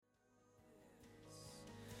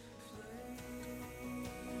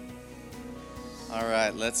All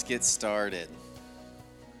right, let's get started.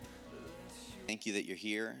 Thank you that you're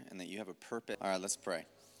here and that you have a purpose. All right, let's pray.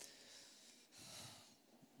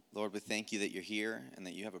 Lord, we thank you that you're here and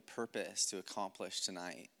that you have a purpose to accomplish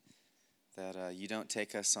tonight. That you don't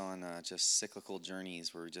take us on just cyclical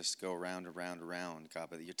journeys where we just go around, God,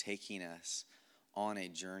 but that you're taking us on a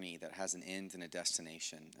journey that has an end and a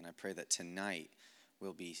destination. And I pray that tonight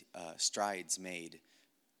will be strides made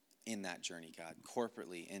in that journey, God,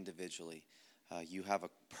 corporately, individually. You have a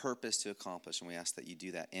purpose to accomplish, and we ask that you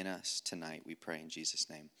do that in us tonight. We pray in Jesus'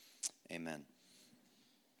 name. Amen.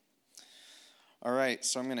 All right,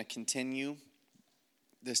 so I'm going to continue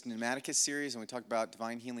this Pneumaticus series, and we talked about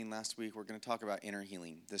divine healing last week. We're going to talk about inner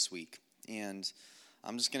healing this week. And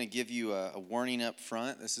I'm just going to give you a warning up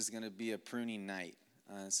front. This is going to be a pruning night.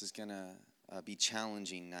 This is going to be a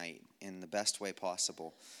challenging night in the best way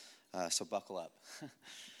possible. So buckle up.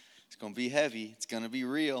 It's going to be heavy. It's going to be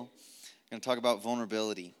real. I'm going to talk about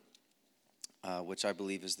vulnerability, which I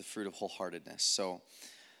believe is the fruit of wholeheartedness. So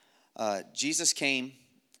Jesus came,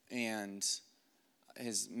 and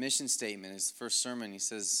his mission statement, his first sermon, he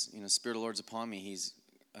says, Spirit of the Lord's upon me. He's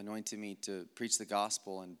anointed me to preach the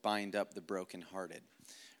gospel and bind up the brokenhearted.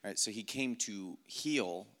 Right? So he came to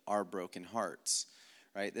heal our broken hearts.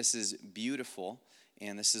 Right? This is beautiful,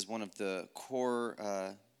 and this is one of the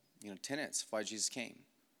core tenets of why Jesus came.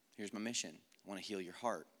 Here's my mission. I want to heal your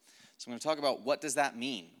heart. So I'm going to talk about what does that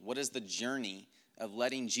mean? What is the journey of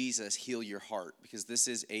letting Jesus heal your heart? Because this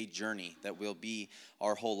is a journey that will be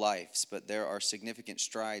our whole lives, but there are significant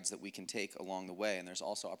strides that we can take along the way, and there's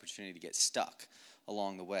also opportunity to get stuck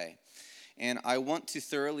along the way. And I want to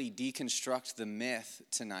thoroughly deconstruct the myth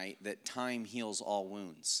tonight that time heals all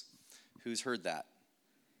wounds. Who's heard that?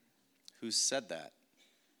 Who's said that?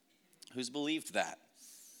 Who's believed that?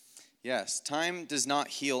 Yes, time does not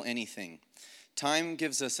heal anything. Time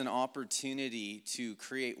gives us an opportunity to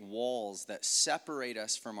create walls that separate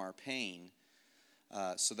us from our pain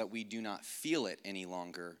so that we do not feel it any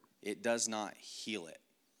longer. It does not heal it.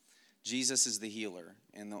 Jesus is the healer,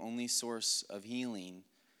 and the only source of healing,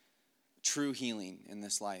 true healing in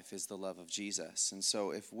this life, is the love of Jesus. And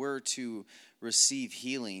so if we're to receive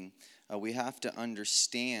healing, we have to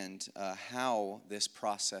understand how this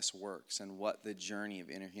process works and what the journey of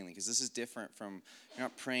inner healing, because this is different from, you're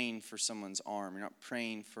not praying for someone's arm, you're not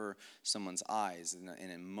praying for someone's eyes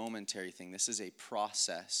in a momentary thing. This is a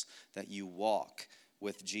process that you walk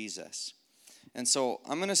with Jesus. And so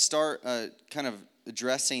I'm going to start kind of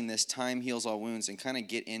addressing this time heals all wounds and kind of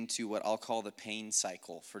get into what I'll call the pain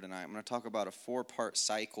cycle for tonight. I'm going to talk about a 4-part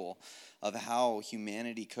cycle of how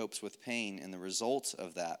humanity copes with pain and the results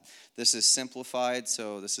of that. This is simplified,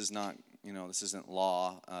 so this is not, this isn't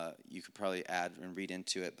law. You could probably add and read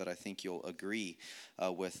into it, but I think you'll agree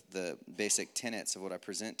with the basic tenets of what I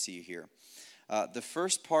present to you here. The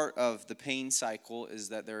first part of the pain cycle is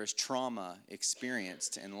that there is trauma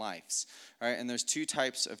experienced in lives. All right, and there's 2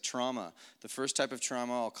 types of trauma. The first type of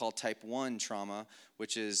trauma I'll call type 1 trauma,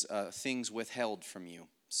 which is things withheld from you.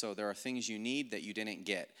 So there are things you need that you didn't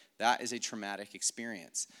get. That is a traumatic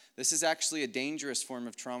experience. This is actually a dangerous form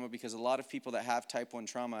of trauma because a lot of people that have type 1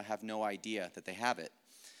 trauma have no idea that they have it,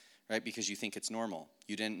 right? Because you think it's normal.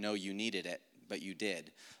 You didn't know you needed it, but you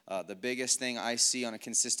did. The biggest thing I see on a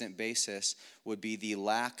consistent basis would be the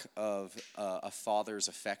lack of a father's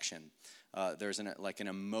affection. There's an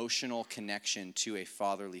emotional connection to a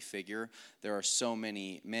fatherly figure. There are so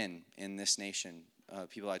many men in this nation,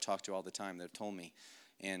 people I talk to all the time that have told me,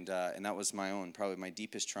 and that was probably my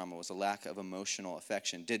deepest trauma was a lack of emotional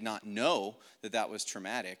affection. Did not know that was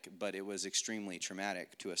traumatic, but it was extremely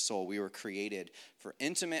traumatic to a soul. We were created for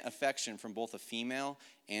intimate affection from both a female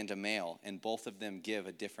and a male, and both of them give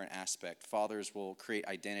a different aspect. Fathers will create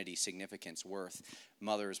identity, significance, worth.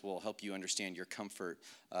 Mothers will help you understand your comfort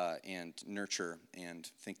and nurture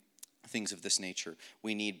and things of this nature.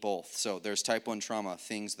 We need both. So there's type 1 trauma,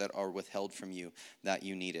 things that are withheld from you that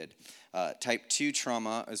you needed. Type 2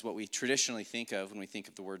 trauma is what we traditionally think of when we think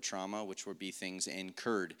of the word trauma, which would be things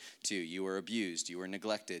incurred to you. You were abused, you were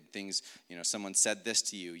neglected, things, someone said this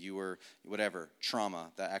to you, you were whatever, trauma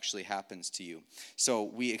that actually happens to you. So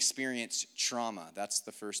we experience trauma. That's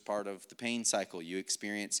the first part of the pain cycle. You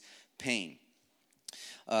experience pain.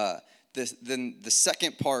 Then the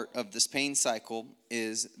second part of this pain cycle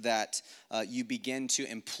is that you begin to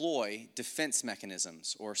employ defense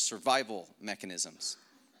mechanisms or survival mechanisms.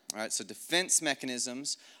 All right, so defense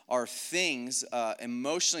mechanisms are things,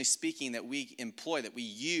 emotionally speaking, that we employ, that we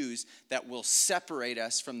use, that will separate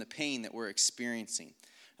us from the pain that we're experiencing.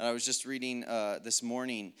 And I was just reading this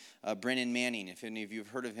morning Brennan Manning, if any of you have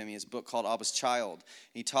heard of him. He has a book called Abba's Child.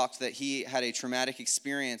 He talked that he had a traumatic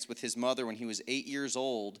experience with his mother when he was 8 years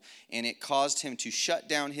old, and it caused him to shut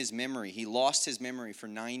down his memory. He lost his memory for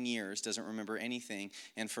 9 years, doesn't remember anything,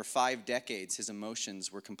 and for 5 decades his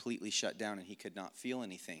emotions were completely shut down and he could not feel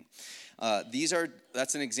anything.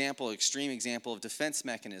 That's an extreme example of defense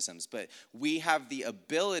mechanisms, but we have the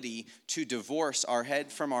ability to divorce our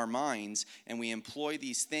head from our minds, and we employ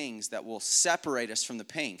these things that will separate us from the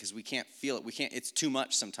pain because we can't feel it. It's too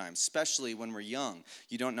much sometimes, especially when we're young.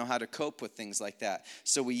 You don't know how to cope with things like that.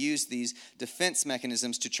 So we use these defense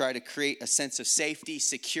mechanisms to try to create a sense of safety,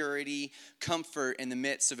 security, comfort in the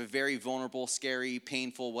midst of a very vulnerable, scary,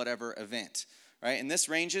 painful, whatever event. Right? And this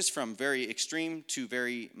ranges from very extreme to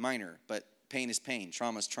very minor, but pain is pain,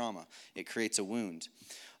 trauma is trauma. It creates a wound.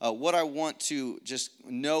 What I want to just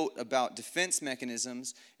note about defense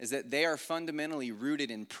mechanisms is that they are fundamentally rooted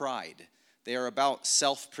in pride. They are about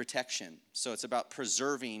self-protection. So it's about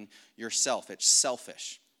preserving yourself. It's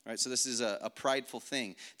selfish. Right? So this is a prideful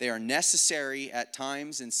thing. They are necessary at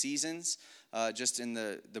times and seasons, just in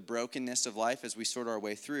the brokenness of life as we sort our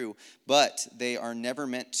way through, but they are never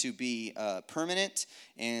meant to be permanent,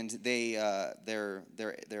 and they're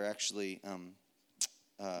actually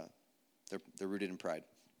they're rooted in pride.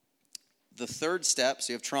 The third step,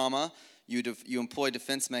 so you have trauma, you employ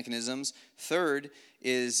defense mechanisms. Third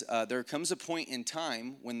is there comes a point in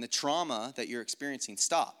time when the trauma that you're experiencing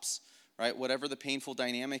stops. Right? Whatever the painful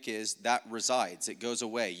dynamic is, that resides. It goes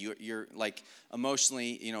away. You're like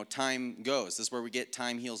emotionally, time goes. This is where we get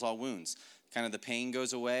time heals all wounds. Kind of the pain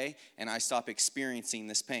goes away, and I stop experiencing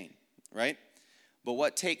this pain, right? But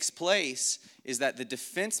what takes place is that the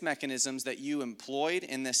defense mechanisms that you employed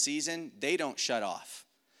in this season, they don't shut off.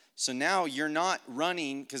 So now you're not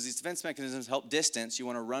running, because these defense mechanisms help distance. You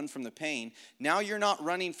want to run from the pain. Now you're not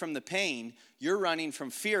running from the pain. You're running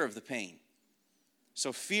from fear of the pain.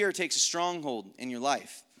 So fear takes a stronghold in your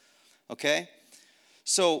life, okay?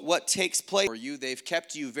 So what takes place for you, they've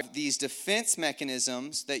kept you, these defense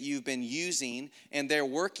mechanisms that you've been using, and they're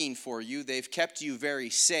working for you. They've kept you very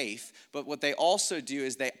safe, but what they also do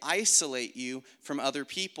is they isolate you from other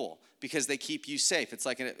people because they keep you safe. It's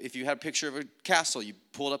like if you had a picture of a castle, you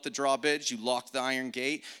pulled up the drawbridge, you locked the iron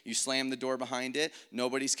gate, you slammed the door behind it,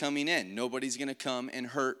 nobody's coming in. Nobody's going to come and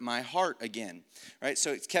hurt my heart again, right?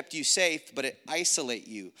 So it's kept you safe, but it isolates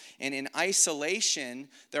you. And in isolation,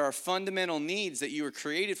 there are fundamental needs that you were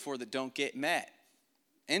created for that don't get met.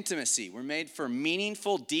 Intimacy. We're made for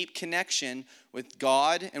meaningful, deep connection with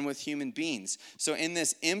God and with human beings. So in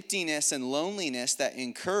this emptiness and loneliness that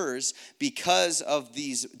incurs because of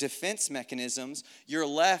these defense mechanisms, you're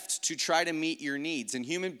left to try to meet your needs. And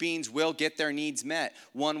human beings will get their needs met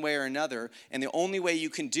one way or another. And the only way you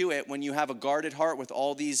can do it when you have a guarded heart with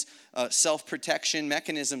all these self-protection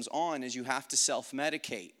mechanisms on is you have to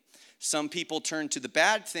self-medicate. Some people turn to the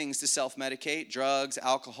bad things to self-medicate, drugs,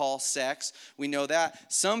 alcohol, sex. We know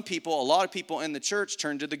that. A lot of people in the church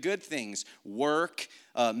turn to the good things, work,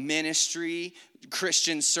 ministry,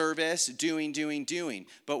 Christian service, doing.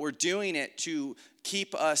 But we're doing it to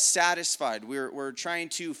keep us satisfied. We're trying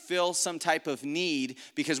to fill some type of need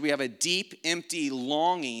because we have a deep, empty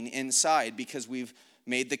longing inside because we've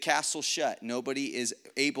made the castle shut. Nobody is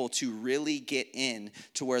able to really get in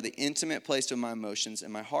to where the intimate place of my emotions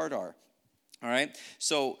and my heart are. All right?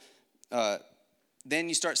 So then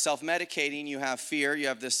you start self-medicating. You have fear. You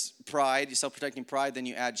have this pride, your self-protecting pride. Then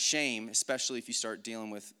you add shame, especially if you start dealing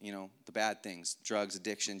with, the bad things, drugs,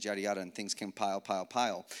 addictions, yada, yada, and things can pile.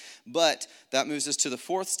 But that moves us to the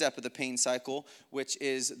fourth step of the pain cycle, which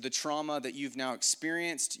is the trauma that you've now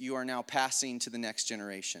experienced, you are now passing to the next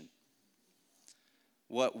generation.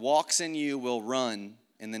 What walks in you will run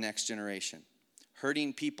in the next generation.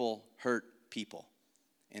 Hurting people hurt people.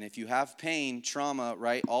 And if you have pain, trauma,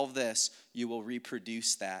 right, all of this, you will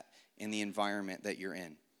reproduce that in the environment that you're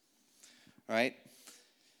in. All right?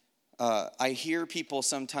 I hear people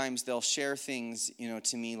sometimes, they'll share things,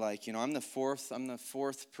 to me like, I'm the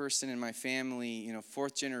fourth person in my family,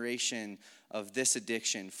 fourth generation of this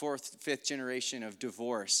addiction, fifth generation of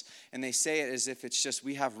divorce. And they say it as if it's just,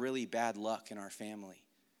 we have really bad luck in our family.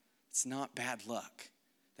 It's not bad luck.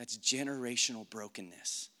 That's generational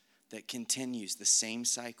brokenness that continues. The same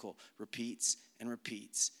cycle repeats and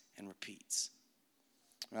repeats and repeats.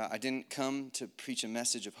 I didn't come to preach a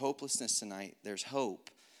message of hopelessness tonight. There's hope.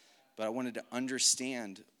 But I wanted to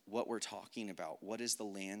understand what we're talking about. What is the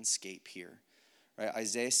landscape here? Right?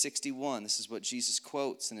 Isaiah 61, this is what Jesus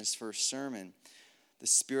quotes in his first sermon. The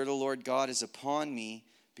Spirit of the Lord God is upon me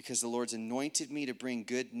because the Lord's anointed me to bring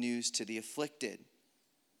good news to the afflicted.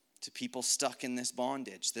 to people stuck in this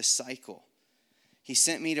bondage, this cycle. He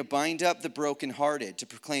sent me to bind up the brokenhearted, to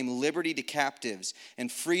proclaim liberty to captives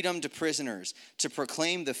and freedom to prisoners, to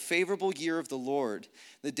proclaim the favorable year of the Lord,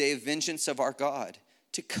 the day of vengeance of our God,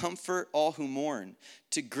 to comfort all who mourn,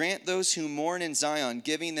 to grant those who mourn in Zion,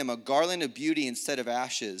 giving them a garland of beauty instead of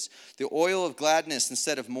ashes, the oil of gladness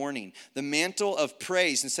instead of mourning, the mantle of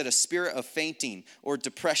praise instead of spirit of fainting or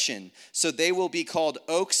depression. So they will be called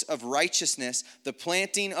oaks of righteousness, the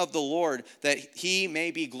planting of the Lord, that he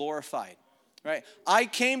may be glorified. Right? I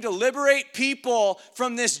came to liberate people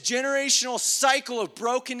from this generational cycle of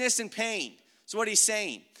brokenness and pain. That's what he's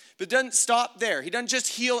saying. But it doesn't stop there. He doesn't just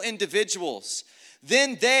heal individuals.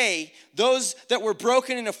 Then those that were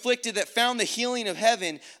broken and afflicted, that found the healing of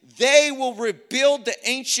heaven, they will rebuild the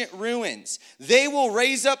ancient ruins. They will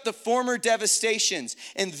raise up the former devastations,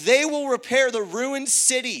 and they will repair the ruined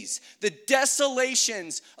cities, the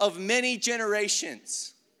desolations of many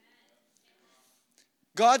generations.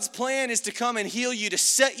 God's plan is to come and heal you, to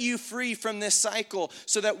set you free from this cycle,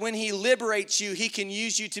 so that when he liberates you, he can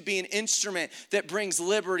use you to be an instrument that brings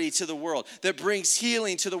liberty to the world, that brings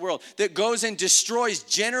healing to the world, that goes and destroys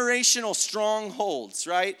generational strongholds,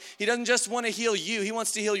 right? He doesn't just want to heal you. He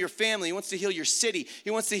wants to heal your family. He wants to heal your city.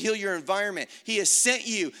 He wants to heal your environment. He has sent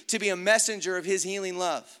you to be a messenger of his healing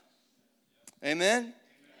love. Amen?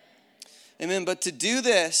 Amen. But to do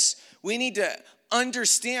this, we need to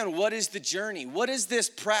understand, what is the journey? What does this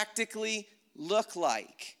practically look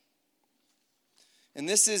like? And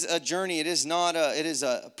this is a journey. It is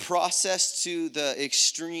a process to the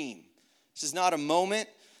extreme. This is not a moment.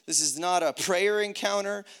 This is not a prayer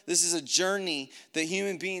encounter. This is a journey that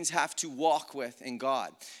human beings have to walk with in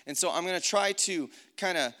God. And so I'm going to try to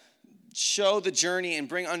kind of show the journey and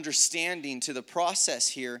bring understanding to the process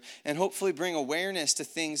here, and hopefully bring awareness to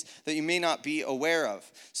things that you may not be aware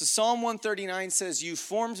of. So Psalm 139 says, you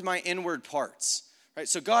formed my inward parts. Right?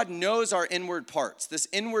 So God knows our inward parts. This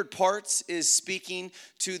inward parts is speaking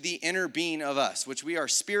to the inner being of us, which we are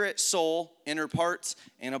spirit, soul, inner parts,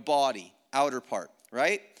 and a body, outer part,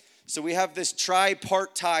 right? So we have this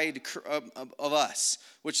tripartite of us,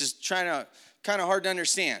 which is kind of hard to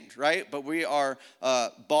understand, right? But we are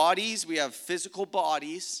bodies. We have physical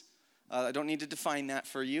bodies. I don't need to define that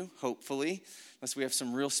for you, hopefully, unless we have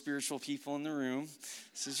some real spiritual people in the room.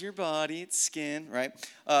 This is your body, it's skin, right?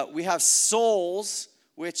 We have souls,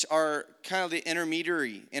 which are kind of the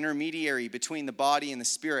intermediary between the body and the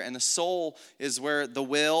spirit. And the soul is where the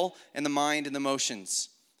will and the mind and the emotions,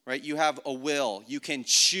 right? You have a will. You can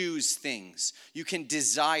choose things. You can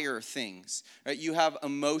desire things, right? You have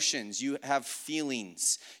emotions. You have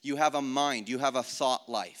feelings. You have a mind. You have a thought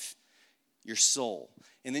life, your soul.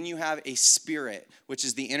 And then you have a spirit, which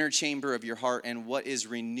is the inner chamber of your heart and what is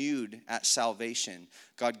renewed at salvation.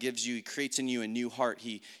 God gives you, he creates in you a new heart.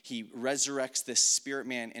 He resurrects this spirit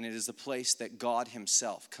man, and it is a place that God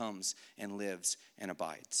himself comes and lives and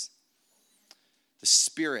abides. The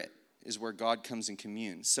spirit is where God comes and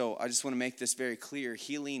communes. So I just want to make this very clear.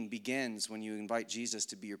 Healing begins when you invite Jesus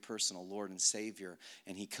to be your personal Lord and Savior,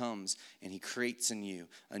 and he comes and he creates in you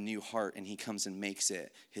a new heart, and he comes and makes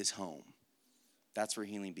it his home. That's where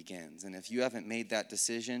healing begins. And if you haven't made that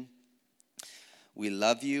decision, we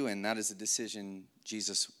love you, and that is a decision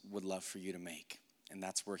Jesus would love for you to make. And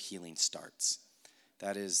that's where healing starts.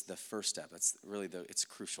 That is the first step. That's really it's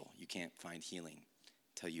crucial. You can't find healing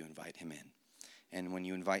until you invite him in. And when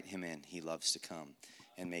you invite him in, he loves to come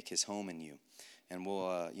and make his home in you. And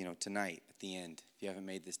we'll, tonight at the end, if you haven't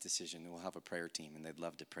made this decision, we'll have a prayer team, and they'd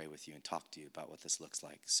love to pray with you and talk to you about what this looks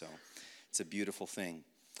like. So it's a beautiful thing.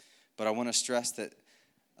 But I want to stress that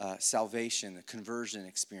salvation, the conversion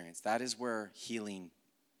experience, that is where healing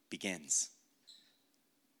begins.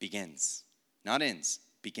 Begins. Not ends,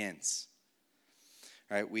 begins.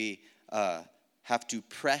 All right, we have to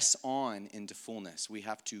press on into fullness. We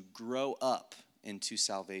have to grow up into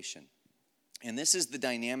salvation. And this is the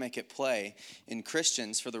dynamic at play in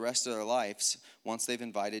Christians for the rest of their lives once they've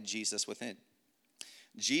invited Jesus within.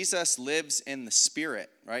 Jesus lives in the spirit,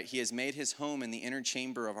 right? He has made his home in the inner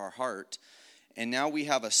chamber of our heart. And now we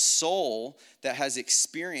have a soul that has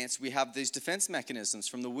experienced, we have these defense mechanisms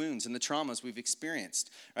from the wounds and the traumas we've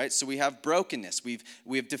experienced, right? So we have brokenness, we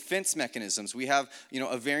have defense mechanisms, we have,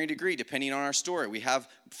 a varying degree depending on our story. We have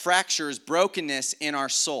fractures, brokenness in our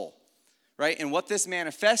soul, right? And what this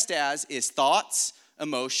manifests as is thoughts,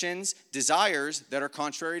 emotions, desires that are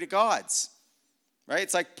contrary to God's. Right?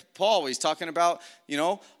 It's like Paul, he's talking about,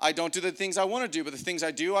 I don't do the things I want to do, but the things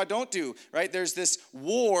I do, I don't do, right? There's this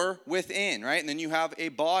war within, right? And then you have a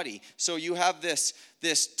body. So you have this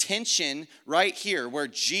tension right here where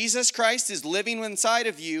Jesus Christ is living inside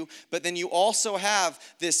of you, but then you also have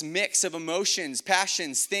this mix of emotions,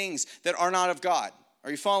 passions, things that are not of God.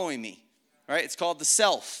 Are you following me? All right? It's called the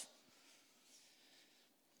self.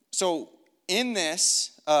 So in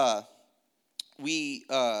this, we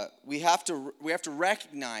have to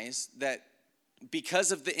recognize that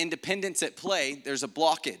because of the independence at play, there's a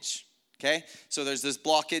blockage. Okay, so there's this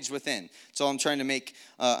blockage within. So I'm trying to make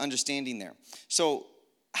understanding there. So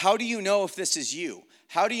how do you know if this is you?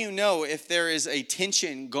 How do you know if there is a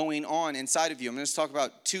tension going on inside of you? I'm going to talk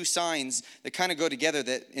about two signs that kind of go together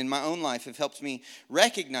that in my own life have helped me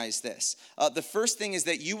recognize this. The first thing is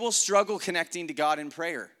that you will struggle connecting to God in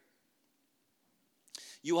prayer.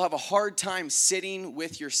 You will have a hard time sitting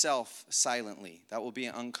with yourself silently. That will be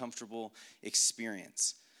an uncomfortable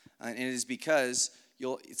experience. And it is because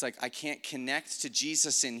it's like I can't connect to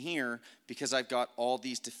Jesus in here because I've got all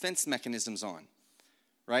these defense mechanisms on,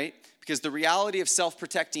 right? Because the reality of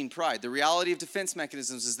self-protecting pride, the reality of defense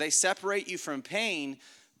mechanisms is they separate you from pain,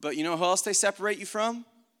 but you know who else they separate you from?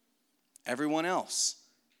 Everyone else,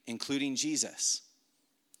 including Jesus,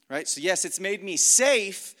 right? So yes, it's made me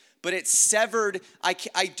safe, but it's severed. I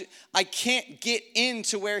can't get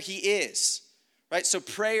into where he is, right? So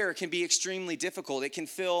prayer can be extremely difficult. It can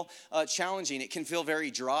feel challenging. It can feel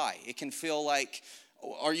very dry. It can feel like,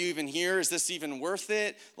 are you even here? Is this even worth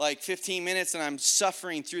it? Like 15 minutes and I'm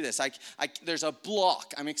suffering through this. There's a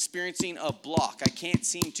block. I'm experiencing a block. I can't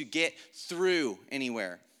seem to get through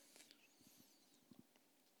anywhere.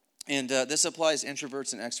 And this applies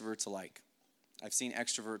introverts and extroverts alike. I've seen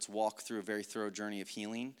extroverts walk through a very thorough journey of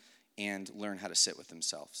healing and learn how to sit with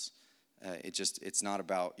themselves. It's not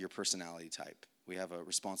about your personality type. We have a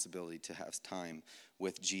responsibility to have time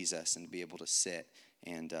with Jesus and be able to sit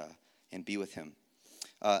and be with him.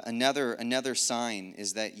 Another sign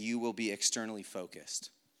is that you will be externally focused.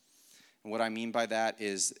 And what I mean by that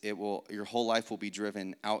is your whole life will be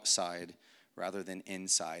driven outside rather than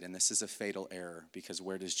inside. And this is a fatal error because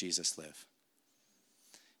where does Jesus live?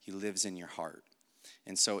 He lives in your heart.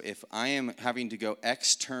 And so if I am having to go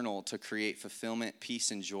external to create fulfillment,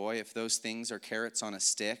 peace, and joy, if those things are carrots on a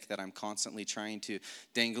stick that I'm constantly trying to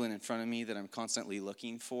dangle in front of me, that I'm constantly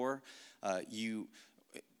looking for, you're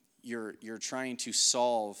trying to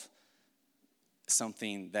solve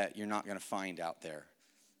something that you're not going to find out there.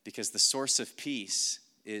 Because the source of peace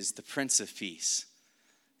is the Prince of Peace.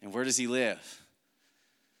 And where does he live?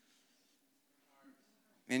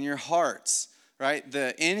 In your hearts, right?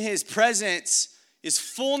 In his presence is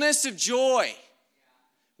fullness of joy.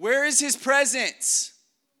 Where is his presence?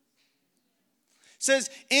 It says,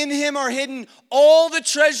 in him are hidden all the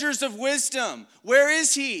treasures of wisdom. Where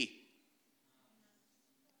is he?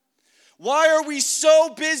 Why are we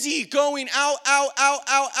so busy going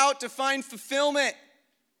out to find fulfillment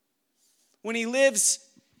when he lives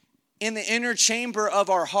in the inner chamber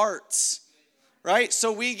of our hearts? Right?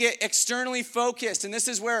 So we get externally focused, and this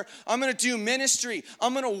is where I'm going to do ministry.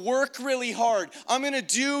 I'm going to work really hard. I'm going to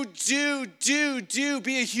do,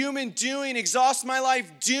 be a human doing, exhaust my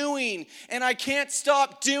life doing, and I can't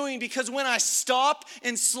stop doing because when I stop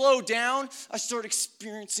and slow down, I start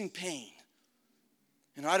experiencing pain.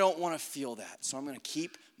 And I don't want to feel that, so I'm going to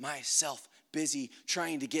keep myself busy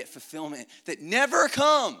trying to get fulfillment that never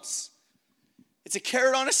comes. It's a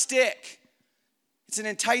carrot on a stick. It's an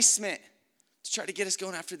enticement to try to get us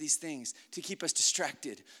going after these things, to keep us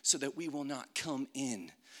distracted so that we will not come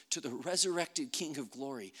in to the resurrected King of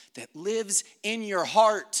glory that lives in your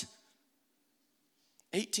heart.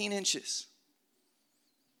 18 inches.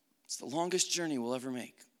 It's the longest journey we'll ever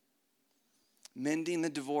make. Mending the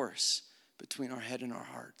divorce between our head and our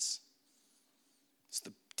hearts. It's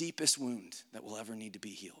the deepest wound that will ever need to be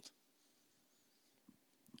healed.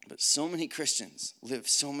 But so many Christians live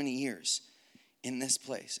so many years in this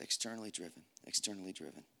place, externally driven.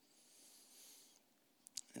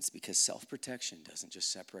 It's because self-protection doesn't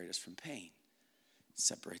just separate us from pain. It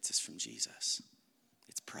separates us from Jesus.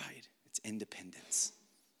 It's pride. It's independence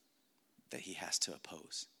that he has to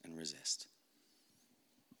oppose and resist.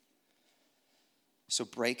 So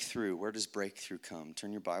breakthrough, where does breakthrough come?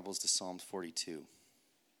 Turn your Bibles to Psalm 42.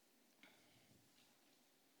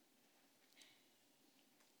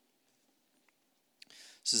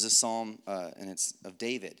 This is a psalm, and it's of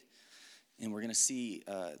David. And we're going to see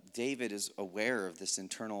David is aware of this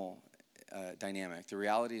internal dynamic. The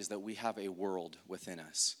reality is that we have a world within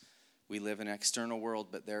us. We live in an external world,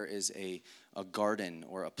 but there is a garden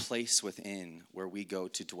or a place within where we go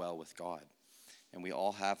to dwell with God. And we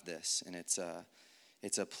all have this, and it's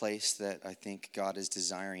a place that I think God is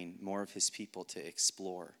desiring more of his people to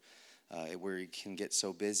explore, where we can get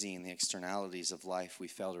so busy in the externalities of life, we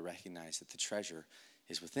fail to recognize that the treasure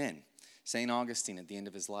is within. St. Augustine, at the end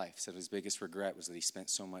of his life, said his biggest regret was that he spent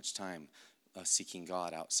so much time seeking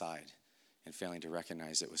God outside and failing to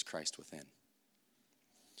recognize it was Christ within.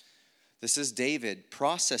 This is David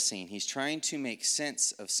processing. He's trying to make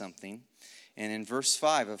sense of something. And in verse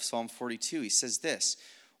 5 of Psalm 42, he says this,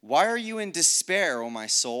 "Why are you in despair, O my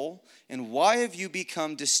soul? And why have you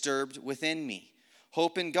become disturbed within me?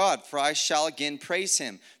 Hope in God, for I shall again praise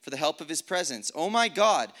him for the help of his presence. O my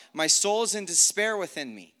God, my soul is in despair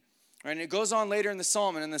within me." Right, and it goes on later in the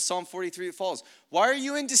psalm, and in the Psalm 43 it follows. Why are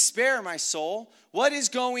you in despair, my soul? What is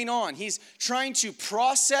going on? He's trying to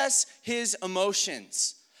process his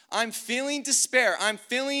emotions. I'm feeling despair. I'm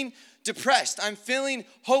feeling depressed. I'm feeling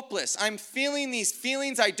hopeless. I'm feeling these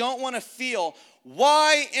feelings I don't want to feel.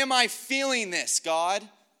 Why am I feeling this, God?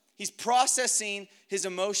 He's processing his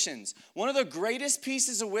emotions. One of the greatest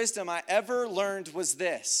pieces of wisdom I ever learned was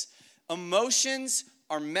this: emotions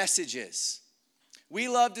are messages. We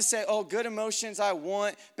love to say, oh, good emotions I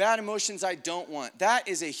want, bad emotions I don't want. That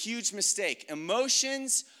is a huge mistake.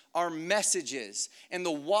 Emotions are messages. And the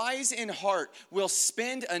wise in heart will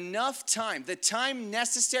spend enough time, the time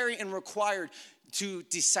necessary and required to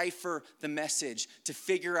decipher the message, to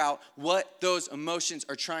figure out what those emotions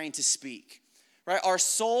are trying to speak. Right? Our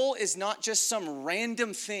soul is not just some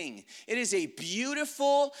random thing. It is a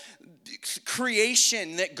beautiful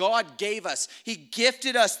creation that God gave us. He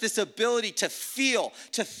gifted us this ability to feel,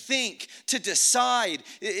 to think, to decide.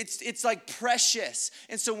 It's like precious.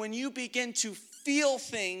 And so when you begin to feel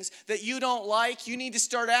things that you don't like, you need to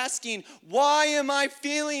start asking, why am I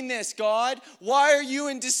feeling this, God? Why are you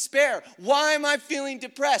in despair? Why am I feeling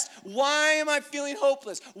depressed? Why am I feeling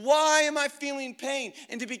hopeless? Why am I feeling pain?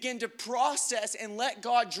 And to begin to process and let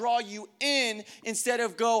God draw you in instead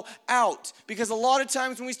of go out. Because a lot of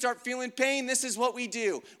times when we start feeling pain, this is what we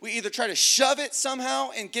do. We either try to shove it somehow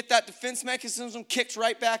and get that defense mechanism kicked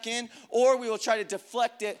right back in, or we will try to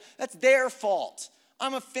deflect it. That's their fault.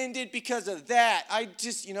 I'm offended because of that. I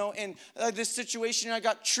just, in this situation, I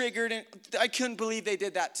got triggered and I couldn't believe they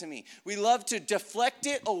did that to me. We love to deflect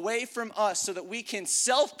it away from us so that we can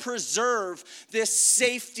self-preserve this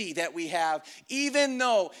safety that we have, even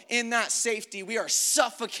though in that safety we are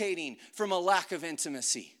suffocating from a lack of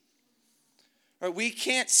intimacy. Right? We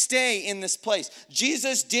can't stay in this place.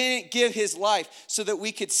 Jesus didn't give his life so that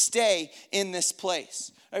we could stay in this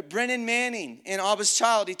place. Right, Brennan Manning in Abba's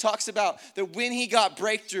Child, he talks about that when he got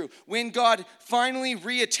breakthrough, when God finally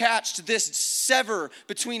reattached this sever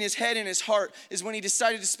between his head and his heart, is when he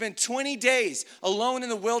decided to spend 20 days alone in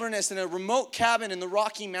the wilderness in a remote cabin in the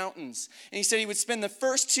Rocky Mountains. And he said he would spend the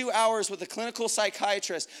first 2 hours with a clinical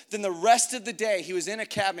psychiatrist, then the rest of the day he was in a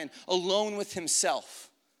cabin alone with himself.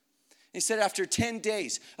 And he said after 10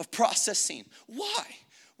 days of processing, why?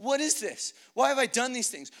 What is this? Why have I done these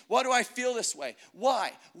things? Why do I feel this way?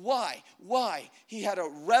 Why? He had a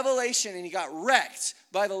revelation and he got wrecked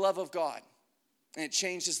by the love of God. And it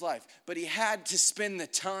changed his life. But he had to spend the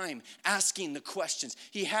time asking the questions.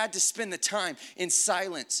 He had to spend the time in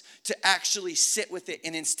silence to actually sit with it.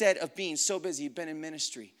 And instead of being so busy, he'd been in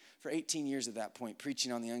ministry for 18 years at that point,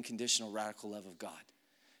 preaching on the unconditional, radical love of God.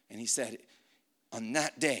 And he said, on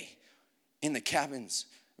that day, in the cabins,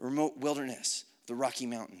 remote wilderness, the Rocky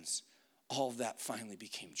Mountains, all of that finally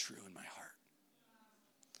became true in my heart.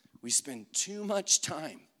 We spend too much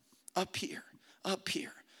time up here,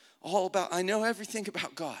 all about, I know everything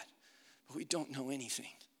about God, but we don't know anything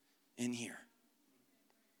in here.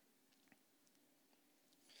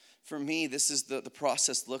 For me, this is the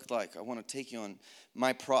process looked like. I want to take you on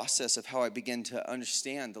my process of how I begin to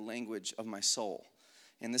understand the language of my soul.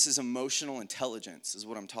 And this is emotional intelligence is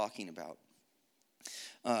what I'm talking about.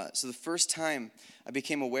 So the first time I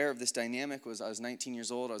became aware of this dynamic was I was 19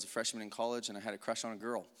 years old. I was a freshman in college, and I had a crush on a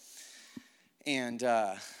girl. And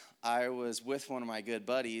I was with one of my good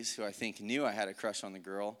buddies who I think knew I had a crush on the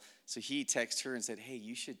girl. So he texted her and said, hey,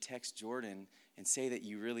 you should text Jordan and say that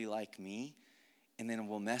you really like me, and then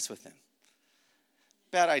we'll mess with him.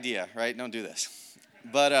 Bad idea, right? Don't do this.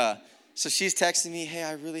 But so she's texting me, hey,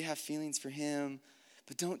 I really have feelings for him,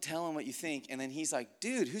 but don't tell him what you think. And then he's like,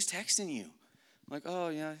 dude, who's texting you? I'm like, oh,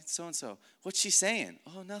 yeah, so-and-so. What's she saying?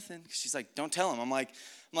 Oh, nothing. She's like, don't tell him. I'm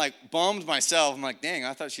like bummed myself. I'm like, dang,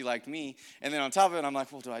 I thought she liked me. And then on top of it, I'm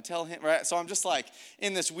like, well, do I tell him? Right? So I'm just like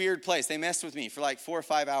in this weird place. They messed with me for like 4 or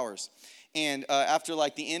 5 hours. And after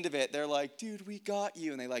like the end of it, they're like, dude, we got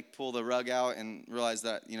you. And they like pull the rug out and realize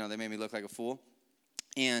that, they made me look like a fool.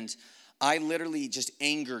 And I literally just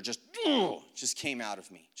anger just came out of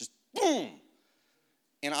me. Just boom.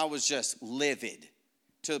 And I was just livid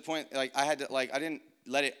to the point, like, I didn't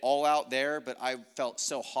let it all out there, but I felt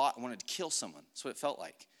so hot, I wanted to kill someone. That's what it felt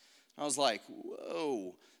like. I was like,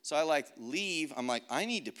 whoa. So I leave. I'm like, I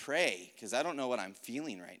need to pray because I don't know what I'm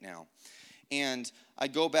feeling right now. And I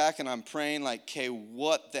go back and I'm praying like, okay,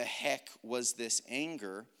 what the heck was this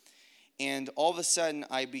anger? And all of a sudden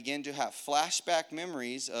I begin to have flashback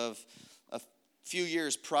memories of a few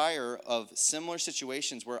years prior of similar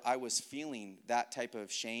situations where I was feeling that type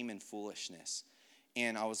of shame and foolishness.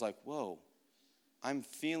 And I was like, whoa, I'm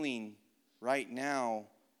feeling right now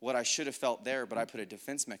what I should have felt there, but I put a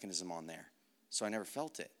defense mechanism on there. So I never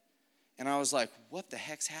felt it. And I was like, what the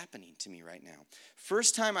heck's happening to me right now?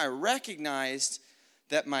 First time I recognized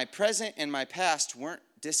that my present and my past weren't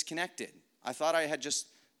disconnected. I thought I had just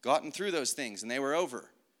gotten through those things and they were over.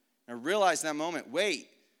 And I realized in that moment, wait,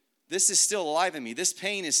 this is still alive in me. This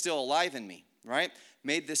pain is still alive in me, right?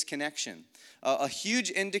 Made this connection. A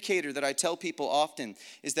huge indicator that I tell people often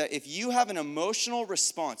is that if you have an emotional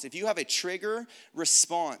response, if you have a trigger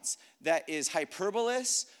response that is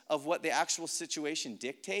hyperbolous of what the actual situation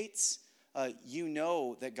dictates, you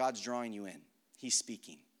know that God's drawing you in. He's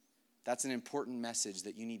speaking. That's an important message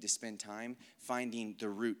that you need to spend time finding the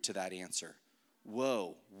root to that answer.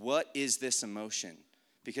 Whoa, what is this emotion?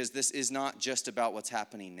 Because this is not just about what's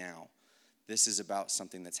happening now. This is about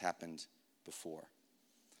something that's happened before.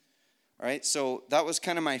 All right, so that was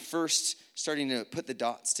kind of my first starting to put the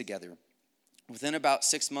dots together. Within about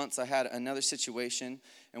 6 months, I had another situation,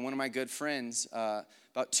 and one of my good friends,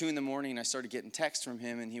 about 2 a.m, I started getting texts from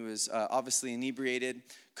him, and he was obviously inebriated,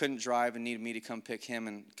 couldn't drive, and needed me to come pick him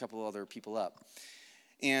and a couple other people up.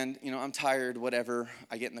 And, I'm tired, whatever.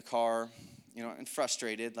 I get in the car, and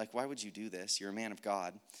frustrated, like, why would you do this? You're a man of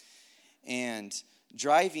God. And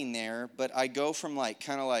driving there, but I go from,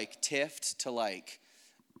 kind of tiffed to,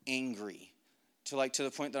 angry to the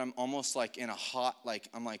point that I'm almost in a hot,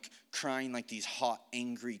 I'm crying these hot,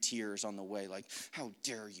 angry tears on the way. How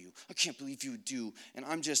dare you? I can't believe you would do. And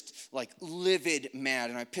I'm just livid mad.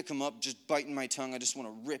 And I pick him up, just biting my tongue. I just want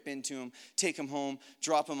to rip into him, take him home,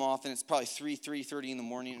 drop him off. And it's probably 3:30 in the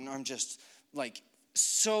morning. And I'm just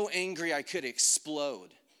so angry I could explode.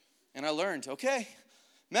 And I learned, okay,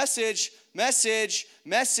 message.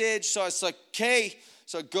 So it's okay.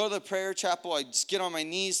 So I go to the prayer chapel, I just get on my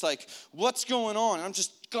knees, what's going on? And I'm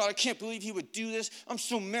just, God, I can't believe he would do this. I'm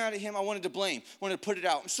so mad at him. I wanted to blame, wanted to put it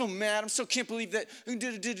out. I'm so mad. Can't believe that.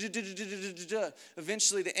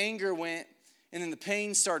 Eventually the anger went, and then the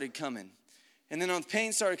pain started coming. And then when the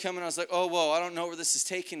pain started coming, I was like, oh, whoa, I don't know where this is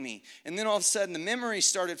taking me. And then all of a sudden the memories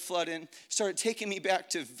started flooding, started taking me back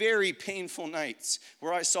to very painful nights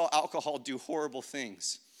where I saw alcohol do horrible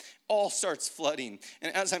things. All starts flooding.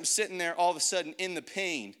 And as I'm sitting there, all of a sudden in the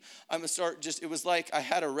pain, it was like I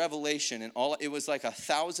had a revelation, and it was like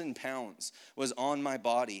 1,000 pounds was on my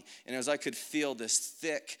body. And as I could feel this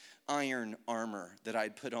thick iron armor that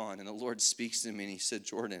I'd put on, and the Lord speaks to me and he said,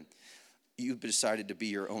 Jordan, you decided to be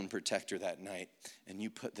your own protector that night, and you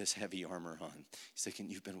put this heavy armor on. He's like, and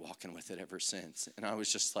you've been walking with it ever since. And I was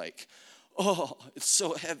just like, oh, it's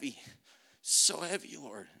so heavy,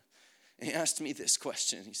 Lord. And he asked me this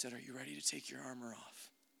question. He said, are you ready to take your armor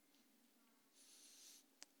off?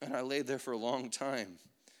 And I laid there for a long time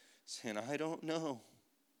saying, I don't know.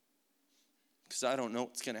 Because I don't know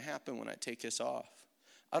what's going to happen when I take this off.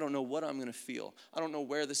 I don't know what I'm going to feel. I don't know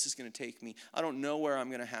where this is going to take me. I don't know where I'm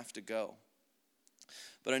going to have to go.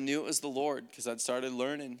 But I knew it was the Lord because I'd started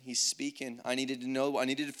learning. He's speaking. I needed to know. I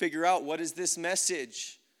needed to figure out, what is this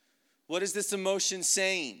message? What is this emotion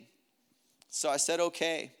saying? So I said,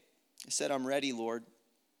 okay. I said, I'm ready, Lord.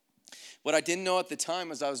 What I didn't know at the time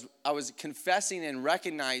was I was confessing and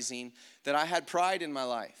recognizing that I had pride in my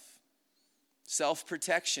life.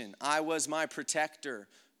 Self-protection. I was my protector.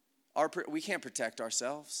 We can't protect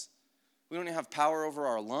ourselves. We don't even have power over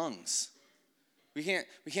our lungs. We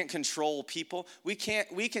can't control people. We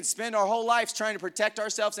can spend our whole lives trying to protect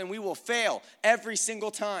ourselves, and we will fail every single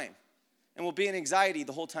time. And we'll be in anxiety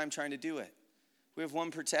the whole time trying to do it. We have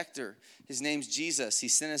one protector. His name's Jesus. He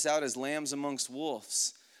sent us out as lambs amongst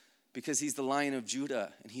wolves because he's the Lion of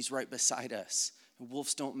Judah, and he's right beside us. And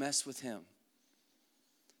wolves don't mess with him.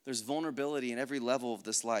 There's vulnerability in every level of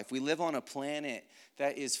this life. We live on a planet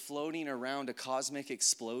that is floating around a cosmic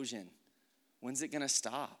explosion. When's it going to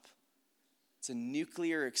stop? It's a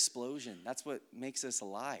nuclear explosion. That's what makes us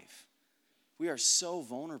alive. We are so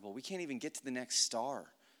vulnerable. We can't even get to the next star.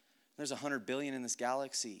 There's 100 billion in this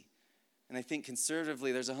galaxy. And I think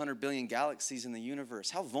conservatively, there's 100 billion galaxies in the universe.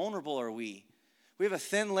 How vulnerable are we? We have a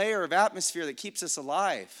thin layer of atmosphere that keeps us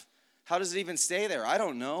alive. How does it even stay there? I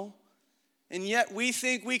don't know. And yet we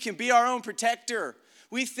think we can be our own protector.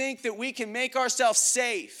 We think that we can make ourselves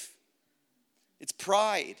safe. It's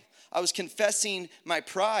pride. I was confessing my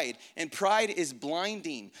pride, and pride is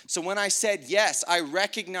blinding. So when I said yes, I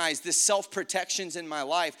recognized this self-protections in my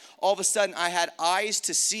life. All of a sudden, I had eyes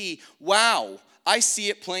to see, wow, I see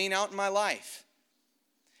it playing out in my life.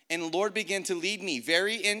 And the Lord began to lead me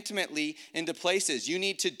very intimately into places. You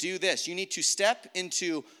need to do this. You need to step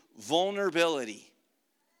into vulnerability,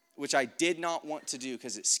 which I did not want to do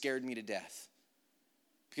because it scared me to death.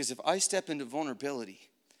 Because if I step into vulnerability,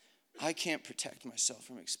 I can't protect myself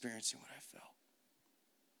from experiencing what I felt.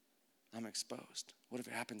 I'm exposed. What if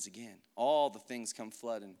it happens again? All the things come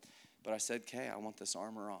flooding. But I said, okay, I want this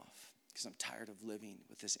armor off because I'm tired of living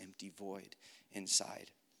with this empty void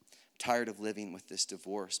inside. I'm tired of living with this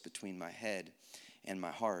divorce between my head and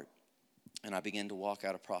my heart. And I began to walk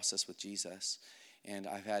out a process with Jesus. And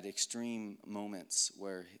I've had extreme moments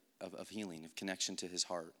of healing, of connection to his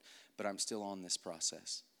heart. But I'm still on this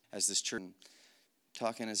process. As this church,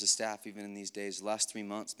 talking as a staff, even in these days, the last 3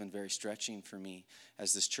 months have been very stretching for me.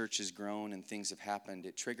 As this church has grown and things have happened,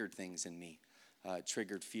 it triggered things in me. It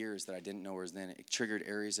triggered fears that I didn't know was then. It triggered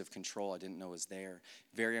areas of control I didn't know was there.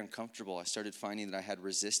 Very uncomfortable. I started finding that I had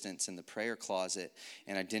resistance in the prayer closet,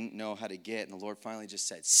 and I didn't know how to get. And the Lord finally just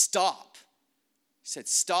said, stop. He said,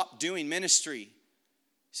 stop doing ministry. He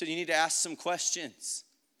said, you need to ask some questions.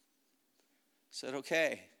 I said,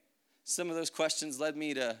 okay. Some of those questions led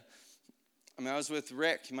me to, I was with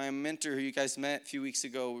Rick, my mentor who you guys met a few weeks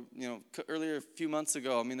ago, earlier a few months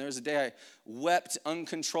ago. There was a day I wept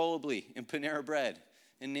uncontrollably in Panera Bread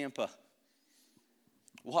in Nampa.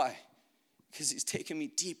 Why? Because he's taken me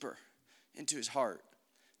deeper into his heart,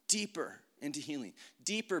 deeper into healing,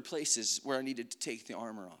 deeper places where I needed to take the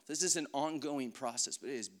armor off. This is an ongoing process, but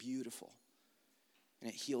it is beautiful. And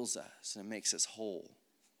it heals us and it makes us whole.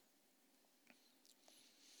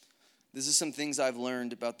 This is some things I've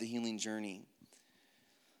learned about the healing journey.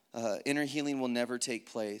 Inner healing will never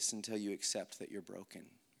take place until you accept that you're broken.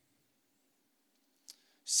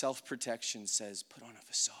 Self-protection says, put on a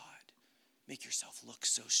facade. Make yourself look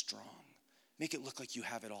so strong. Make it look like you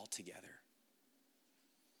have it all together.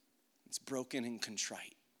 It's broken and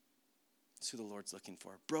contrite. That's who the Lord's looking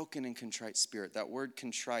for. Broken and contrite spirit. That word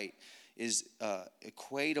contrite is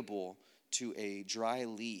equatable to a dry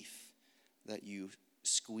leaf that you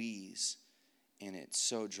squeeze, and it's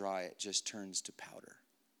so dry it just turns to powder.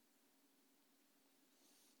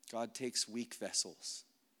 God takes weak vessels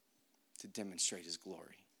to demonstrate his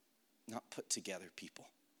glory, not put together people.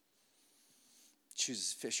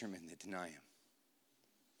 Chooses fishermen that deny him.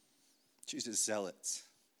 Chooses zealots,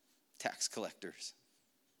 tax collectors,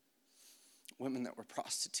 women that were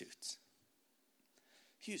prostitutes.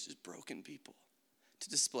 He uses broken people to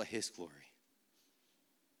display his glory.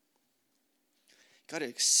 Got to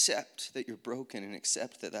accept that you're broken and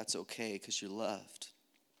accept that that's okay because you're loved.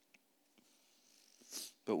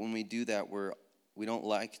 But when we do that, we don't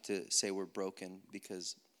like to say we're broken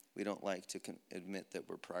because we don't like to admit that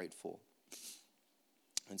we're prideful.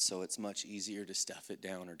 And so it's much easier to stuff it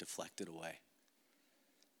down or deflect it away.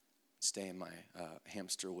 Stay in my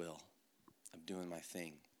hamster wheel of doing my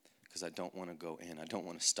thing because I don't want to go in. I don't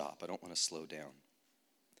want to stop. I don't want to slow down.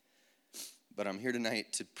 But I'm here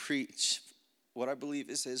tonight to preach what I believe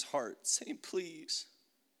is his heart, saying, please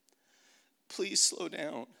slow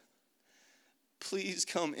down. Please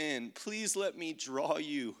come in. Please let me draw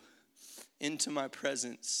you into my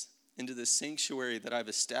presence, into the sanctuary that I've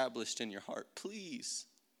established in your heart. Please.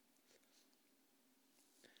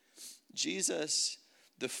 Jesus,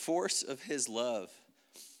 the force of his love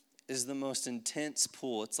is the most intense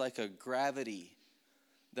pull. It's like a gravity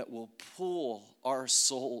that will pull our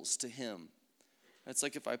souls to him. It's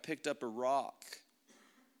like if I picked up a rock,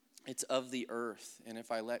 it's of the earth, and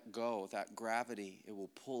if I let go, that gravity, it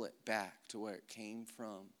will pull it back to where it came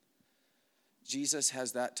from. Jesus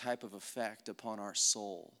has that type of effect upon our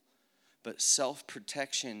soul. But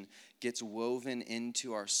self-protection gets woven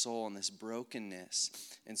into our soul in this brokenness.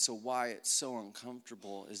 And so why it's so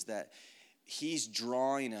uncomfortable is that he's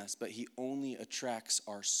drawing us, but he only attracts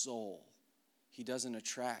our soul. He doesn't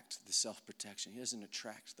attract the self-protection. He doesn't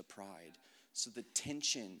attract the pride. So the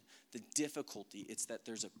tension, the difficulty, it's that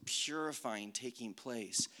there's a purifying taking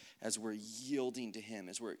place as we're yielding to him,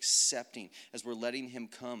 as we're accepting, as we're letting him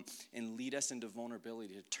come and lead us into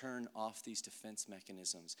vulnerability to turn off these defense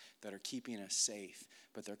mechanisms that are keeping us safe,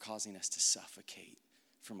 but they're causing us to suffocate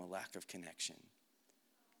from a lack of connection.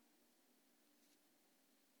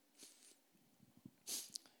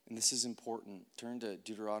 And this is important. Turn to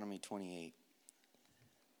Deuteronomy 28.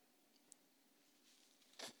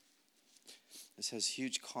 This has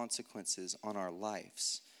huge consequences on our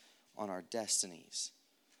lives, on our destinies,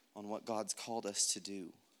 on what God's called us to do.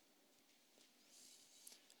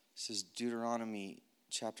 This is Deuteronomy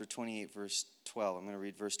chapter 28, verse 12. I'm going to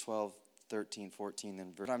read verse 12, 13, 14,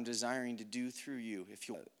 then verse. What I'm desiring to do through you,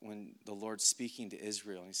 when the Lord's speaking to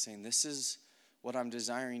Israel, he's saying, this is what I'm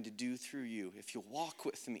desiring to do through you. If you'll walk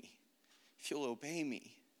with me, if you'll obey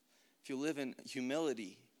me, if you live in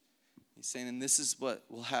humility. He's saying, and this is what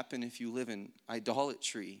will happen if you live in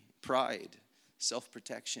idolatry, pride,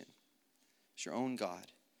 self-protection. It's your own God.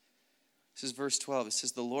 This is verse 12. It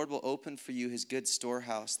says, the Lord will open for you his good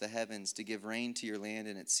storehouse, the heavens, to give rain to your land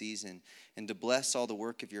in its season, and to bless all the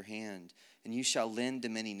work of your hand. And you shall lend to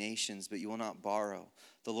many nations, but you will not borrow.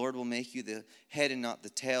 The Lord will make you the head and not the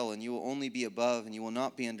tail, and you will only be above, and you will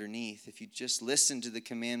not be underneath, if you just listen to the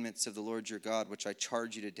commandments of the Lord your God, which I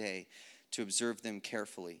charge you today, to observe them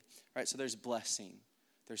carefully. All right, so there's blessing,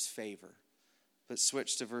 there's favor. But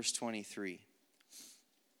switch to verse 23.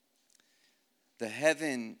 The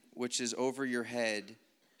heaven which is over your head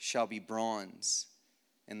shall be bronze,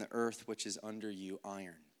 and the earth which is under you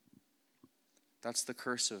iron. That's the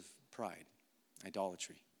curse of pride,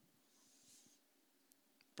 idolatry.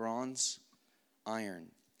 Bronze, iron.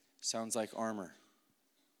 Sounds like armor.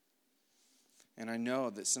 And I know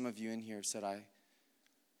that some of you in here have said,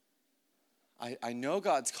 I know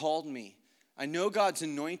God's called me. I know God's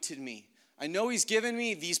anointed me. I know he's given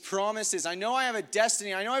me these promises. I know I have a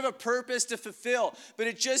destiny. I know I have a purpose to fulfill. But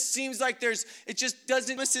it just seems like it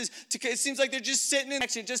seems like they're just sitting in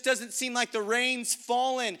action. It just doesn't seem like the rain's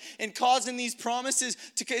fallen and causing these promises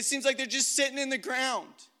it seems like they're just sitting in the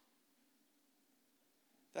ground.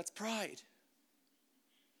 That's pride.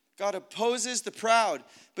 God opposes the proud,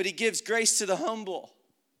 but he gives grace to the humble.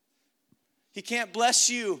 He can't bless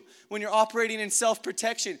you when you're operating in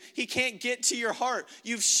self-protection. He can't get to your heart.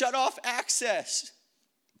 You've shut off access.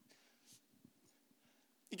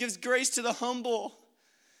 He gives grace to the humble.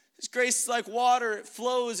 His grace is like water. It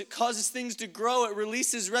flows. It causes things to grow. It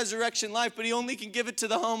releases resurrection life, but he only can give it to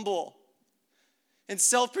the humble. In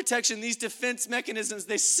self-protection, these defense mechanisms,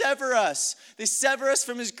 they sever us. They sever us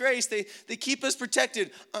from his grace. They keep us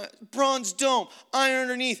protected. Bronze dome, iron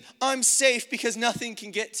underneath. I'm safe because nothing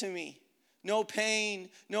can get to me. No pain,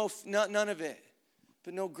 none of it.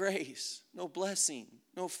 But no grace, no blessing,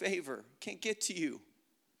 no favor. Can't get to you.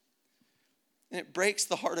 And it breaks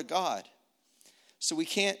the heart of God. So we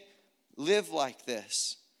can't live like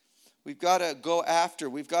this. We've got to go after.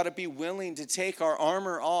 We've got to be willing to take our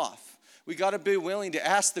armor off. We got to be willing to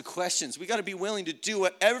ask the questions. We got to be willing to do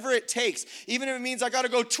whatever it takes. Even if it means I got to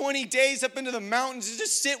go 20 days up into the mountains to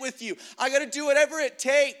just sit with you. I got to do whatever it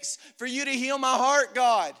takes for you to heal my heart,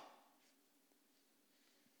 God.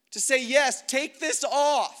 To say, yes, take this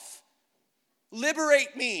off.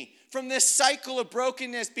 Liberate me from this cycle of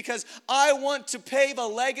brokenness because I want to pave a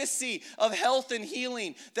legacy of health and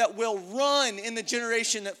healing that will run in the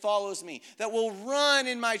generation that follows me, that will run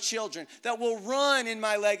in my children, that will run in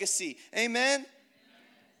my legacy. Amen?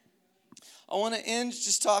 I want to end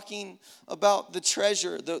just talking about the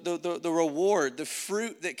treasure, the reward, the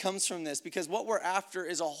fruit that comes from this, because what we're after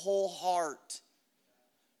is a whole heart.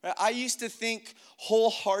 I used to think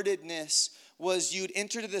wholeheartedness was you'd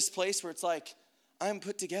enter to this place where it's like, I'm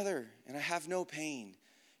put together and I have no pain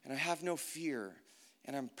and I have no fear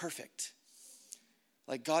and I'm perfect.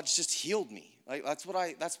 Like God's just healed me. Like that's what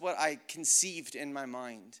I conceived in my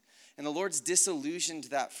mind. And the Lord's disillusioned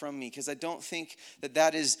that from me because I don't think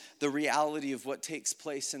that is the reality of what takes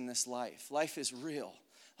place in this life. Life is real.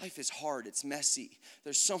 Life is hard. It's messy.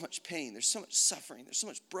 There's so much pain. There's so much suffering. There's so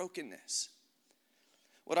much brokenness.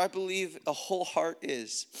 What I believe a whole heart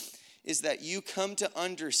is that you come to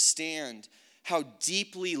understand how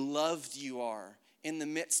deeply loved you are in the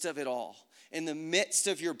midst of it all, in the midst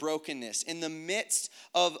of your brokenness, in the midst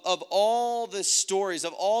of all the stories,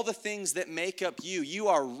 of all the things that make up you. You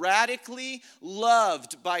are radically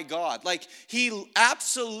loved by God. Like he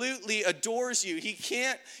absolutely adores you. He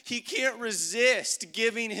can't resist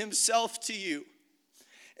giving himself to you.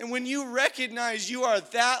 And when you recognize you are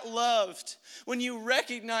that loved, when you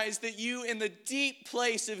recognize that you in the deep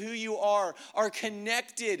place of who you are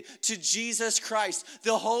connected to Jesus Christ,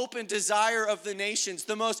 the hope and desire of the nations,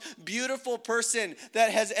 the most beautiful person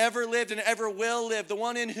that has ever lived and ever will live, the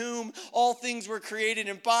one in whom all things were created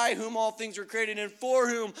and by whom all things were created and for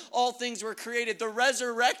whom all things were created, the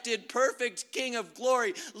resurrected, perfect King of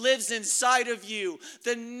glory lives inside of you.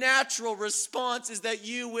 The natural response is that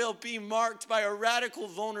you will be marked by a radical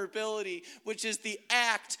vulnerability, which is the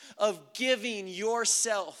act of giving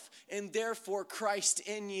yourself and therefore Christ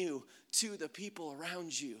in you to the people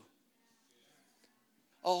around you.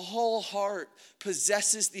 A whole heart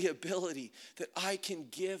possesses the ability that I can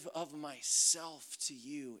give of myself to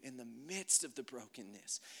you in the midst of the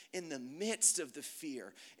brokenness, in the midst of the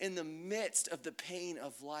fear, in the midst of the pain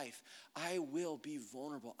of life. I will be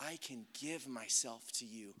vulnerable. I can give myself to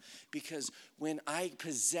you because when I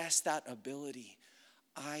possess that ability,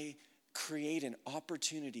 I create an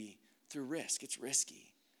opportunity through risk. It's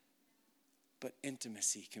risky, but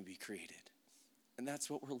intimacy can be created. And that's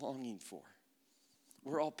what we're longing for.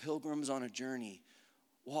 We're all pilgrims on a journey,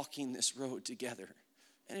 walking this road together.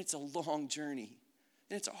 And it's a long journey.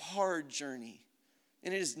 And it's a hard journey.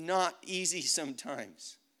 And it is not easy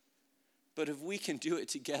sometimes. But if we can do it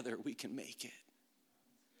together, we can make it.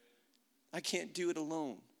 I can't do it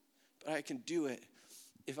alone. But I can do it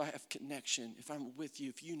if I have connection, if I'm with you,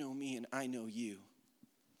 if you know me and I know you.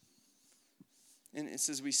 And it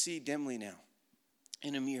says we see dimly now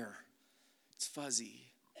in a mirror. It's fuzzy.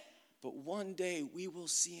 But one day we will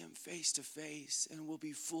see him face to face and we'll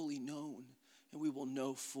be fully known and we will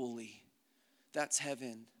know fully. That's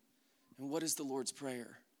heaven. And what is the Lord's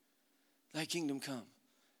prayer? Thy kingdom come,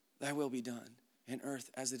 thy will be done in earth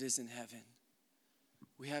as it is in heaven.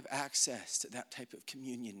 We have access to that type of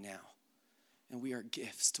communion now, and we are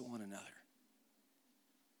gifts to one another.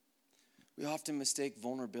 We often mistake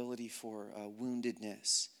vulnerability for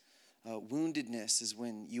woundedness. Woundedness is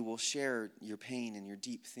when you will share your pain and your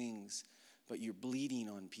deep things, but you're bleeding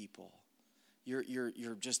on people.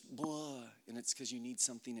 You're just blah, and it's because you need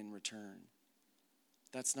something in return.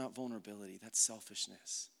 That's not vulnerability. That's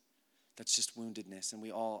selfishness. That's just woundedness. And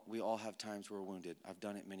we all have times where we're wounded. I've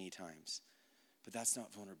done it many times. But that's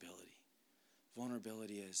not vulnerability.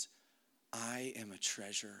 Vulnerability is, I am a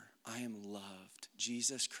treasure. I am loved.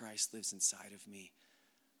 Jesus Christ lives inside of me.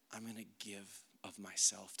 I'm going to give of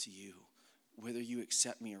myself to you. Whether you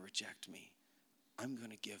accept me or reject me, I'm going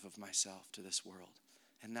to give of myself to this world.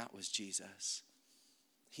 And that was Jesus.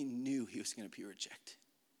 He knew he was going to be rejected.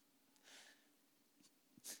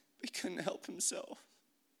 He couldn't help himself.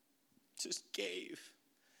 Just gave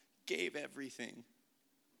everything.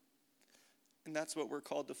 And that's what we're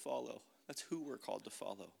called to follow. That's who we're called to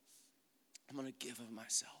follow. I'm going to give of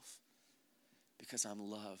myself because I'm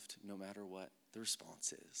loved no matter what the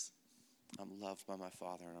response is. I'm loved by my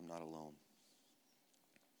Father and I'm not alone.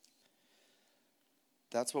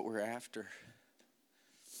 That's what we're after.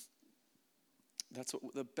 That's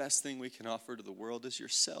what the best thing we can offer to the world is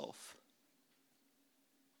yourself.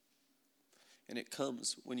 And it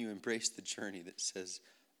comes when you embrace the journey that says,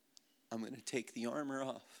 I'm going to take the armor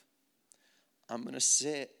off. I'm going to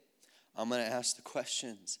sit. I'm going to ask the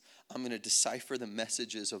questions. I'm going to decipher the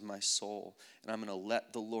messages of my soul. And I'm going to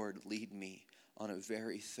let the Lord lead me on a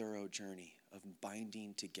very thorough journey of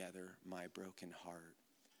binding together my broken heart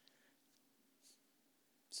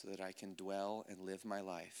so that I can dwell and live my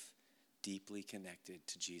life deeply connected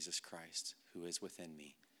to Jesus Christ, who is within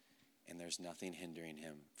me. And there's nothing hindering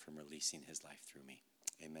him from releasing his life through me.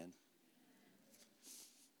 Amen.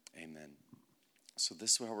 Amen. So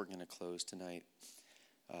this is how we're going to close tonight.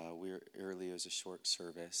 It was a short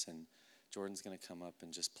service, and Jordan's going to come up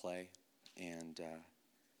and just play. And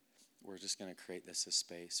we're just going to create this a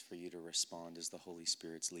space for you to respond as the Holy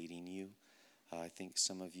Spirit's leading you. I think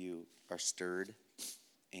some of you are stirred,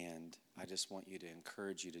 and I just want you to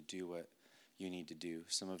encourage you to do what you need to do.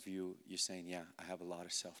 Some of you, you're saying, yeah, I have a lot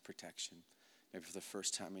of self-protection. Maybe for the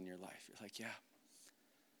first time in your life, you're like, yeah,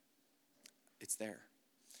 it's there.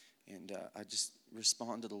 And I just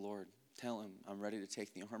respond to the Lord. Tell him, I'm ready to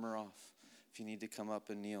take the armor off. If you need to come up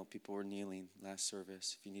and kneel, people were kneeling last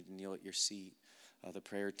service. If you need to kneel at your seat, the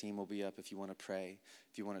prayer team will be up if you want to pray.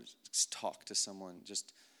 If you want to talk to someone,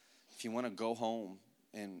 if you want to go home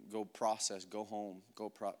and go process, go home,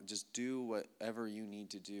 just do whatever you need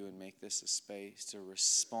to do and make this a space to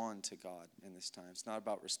respond to God in this time. It's not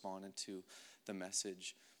about responding to the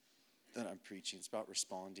message that I'm preaching. It's about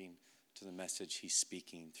responding to the message he's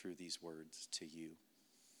speaking through these words to you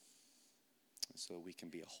so we can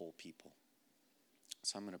be a whole people.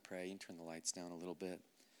 So I'm going to pray and turn the lights down a little bit,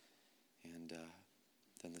 and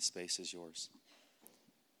then the space is yours.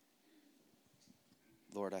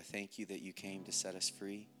 Lord, I thank you that you came to set us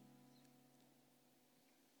free.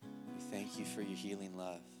 We thank you for your healing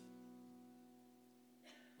love.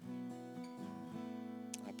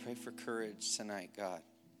 I pray for courage tonight, God,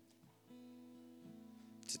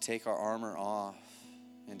 to take our armor off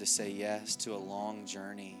and to say yes to a long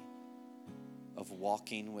journey of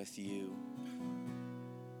walking with you,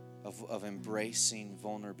 of embracing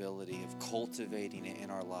vulnerability, of cultivating it in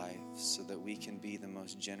our lives so that we can be the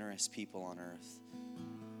most generous people on earth.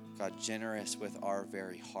 God, generous with our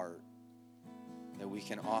very heart, that we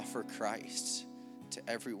can offer Christ to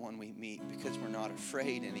everyone we meet, because we're not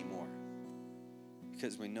afraid anymore,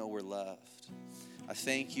 because we know we're loved. I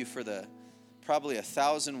thank you for the probably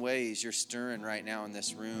 1,000 ways you're stirring right now in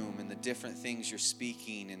this room, and the different things you're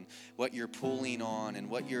speaking, and what you're pulling on, and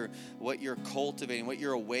what you're cultivating, what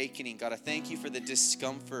you're awakening. God, I thank you for the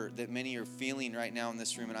discomfort that many are feeling right now in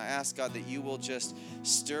this room. And I ask, God, that you will just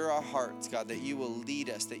stir our hearts, God, that you will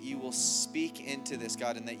lead us, that you will speak into this,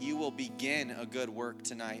 God, and that you will begin a good work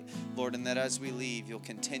tonight, Lord, and that as we leave, you'll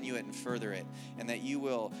continue it and further it, and that you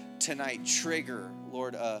will tonight trigger,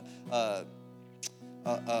 Lord,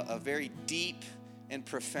 a very deep and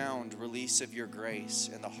profound release of your grace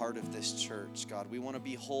in the heart of this church, God. We want to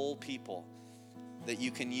be whole people that you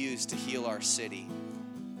can use to heal our city.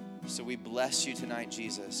 So we bless you tonight,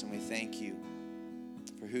 Jesus, and we thank you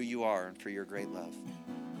for who you are and for your great love.